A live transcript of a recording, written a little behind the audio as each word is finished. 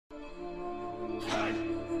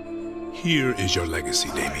Here is your legacy,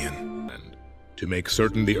 Damien. And to make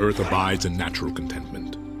certain the earth abides in natural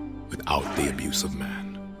contentment, without the abuse of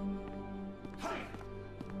man.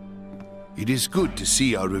 It is good to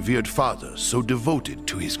see our revered father so devoted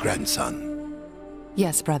to his grandson.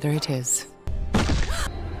 Yes, brother, it is.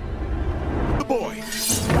 The boy!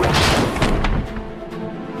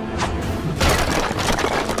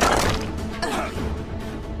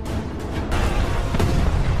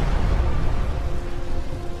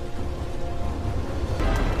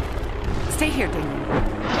 Stay here, Damien.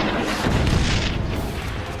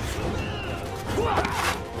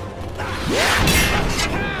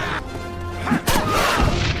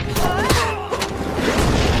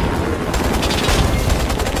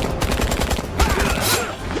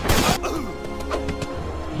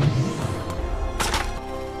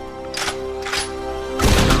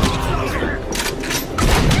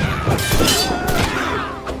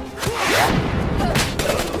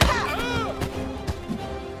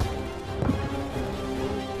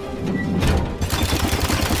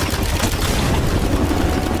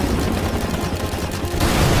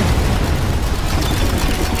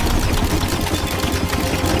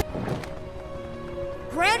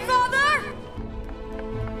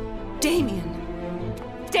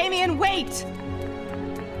 Damien, wait!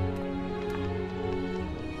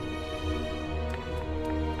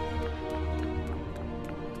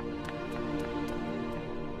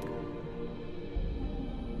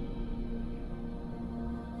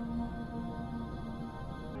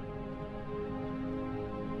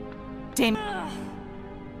 Damien.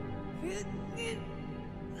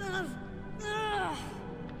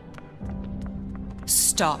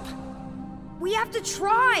 Stop. We have to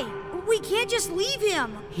try! We can't just leave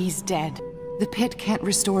him! He's dead. The pit can't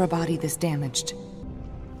restore a body this damaged.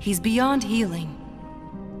 He's beyond healing.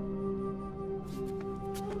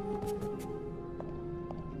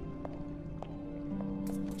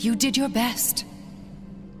 You did your best.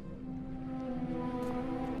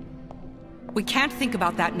 We can't think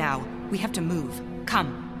about that now. We have to move.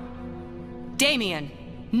 Come. Damien,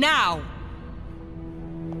 now!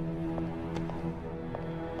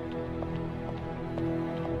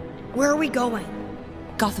 Where are we going?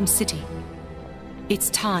 Gotham City. It's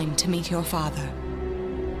time to meet your father.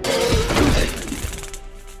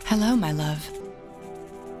 Hello, my love.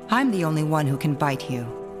 I'm the only one who can bite you.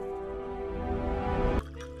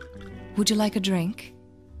 Would you like a drink?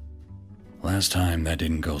 Last time, that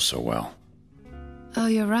didn't go so well. Oh,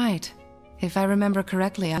 you're right. If I remember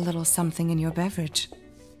correctly, a little something in your beverage.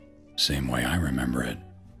 Same way I remember it.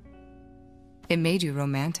 It made you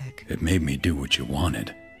romantic. It made me do what you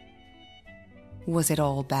wanted. Was it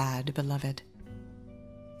all bad, beloved?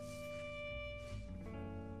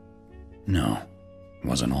 No, it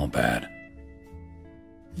wasn't all bad.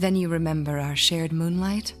 Then you remember our shared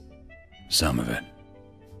moonlight? Some of it.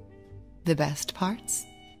 The best parts?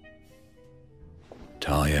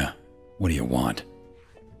 Talia, what do you want?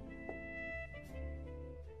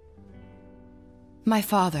 My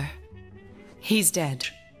father. He's dead.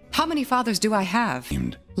 How many fathers do I have?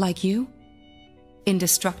 Like you?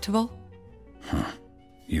 Indestructible? Huh.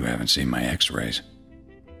 You haven't seen my x-rays.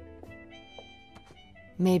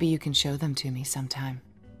 Maybe you can show them to me sometime.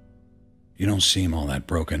 You don't seem all that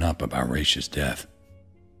broken up about Raish's death.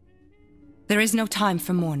 There is no time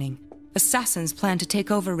for mourning. Assassins plan to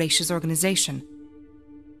take over Raish's organization.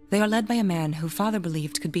 They are led by a man who father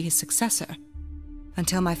believed could be his successor,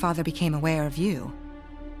 until my father became aware of you.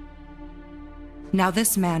 Now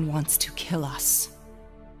this man wants to kill us.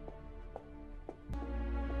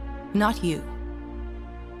 Not you.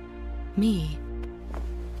 Me.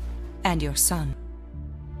 And your son.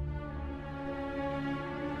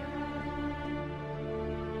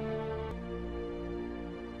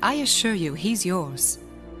 I assure you, he's yours.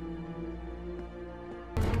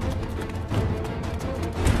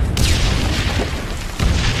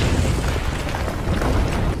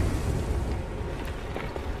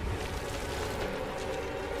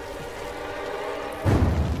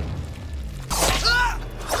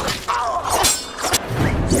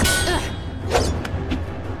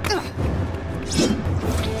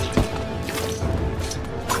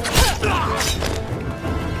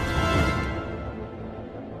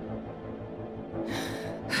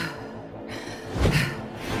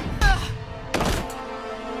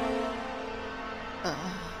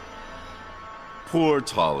 Poor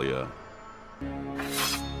Talia.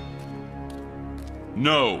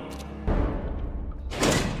 No!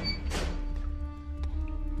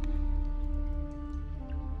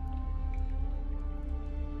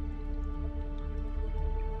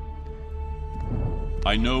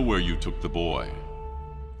 I know where you took the boy.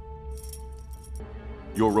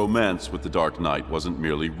 Your romance with the Dark Knight wasn't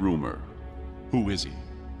merely rumor. Who is he?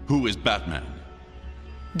 Who is Batman?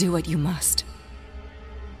 Do what you must.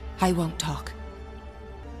 I won't talk.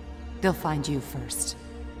 They'll find you first.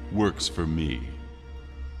 Works for me.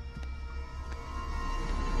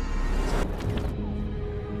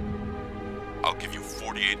 I'll give you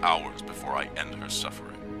 48 hours before I end her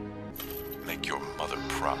suffering. Make your mother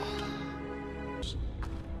proud.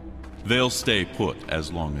 They'll stay put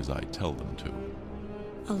as long as I tell them to.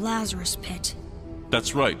 A Lazarus pit.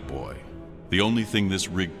 That's right, boy. The only thing this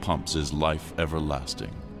rig pumps is life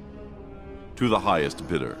everlasting. To the highest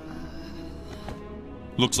bidder.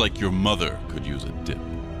 Looks like your mother could use a dip.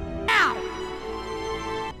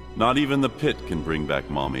 Ow! Not even the pit can bring back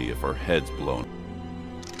Mommy if her head's blown.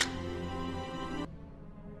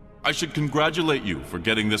 I should congratulate you for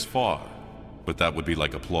getting this far, but that would be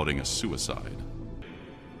like applauding a suicide.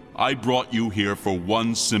 I brought you here for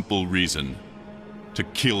one simple reason. To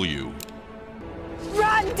kill you.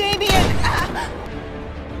 Run, Damien!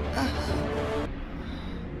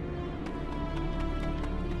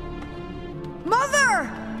 Mother!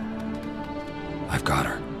 I've got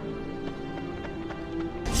her.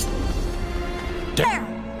 There!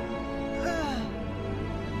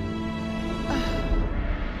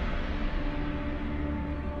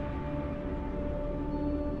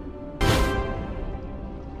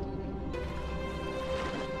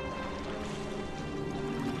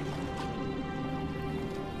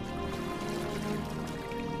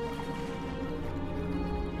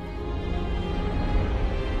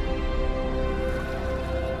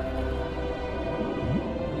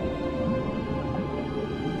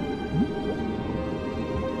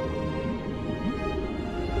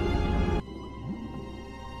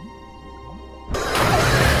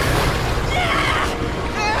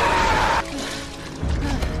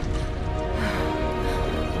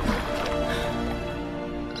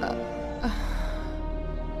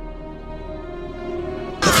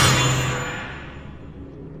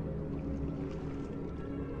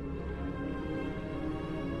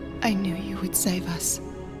 I knew you would save us.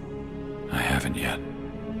 I haven't yet.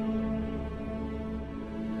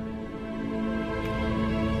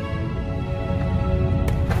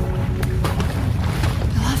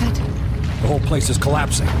 Beloved. The whole place is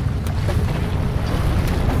collapsing.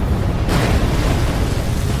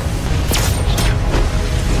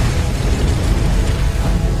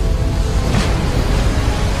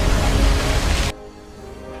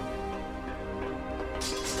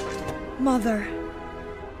 Mother.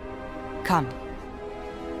 Come.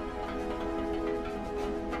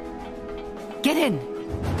 Get in!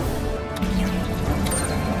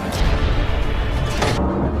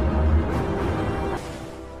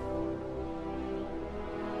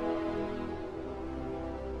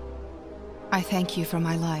 I thank you for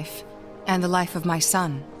my life, and the life of my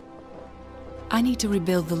son. I need to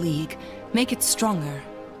rebuild the League, make it stronger,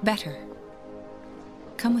 better.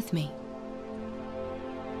 Come with me.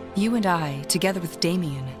 You and I, together with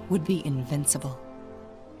Damien, would be invincible.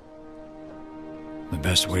 The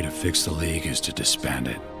best way to fix the League is to disband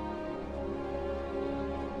it.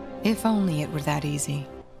 If only it were that easy.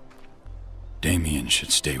 Damien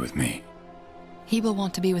should stay with me. He will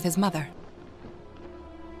want to be with his mother.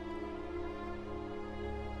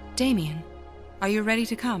 Damien, are you ready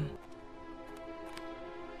to come?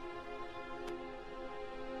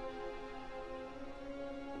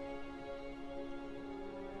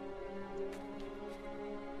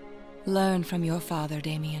 Learn from your father,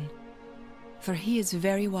 Damien, for he is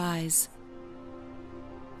very wise,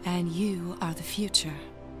 and you are the future.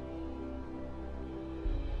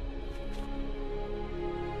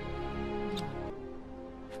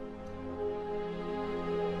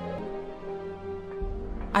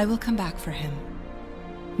 I will come back for him.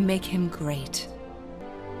 Make him great.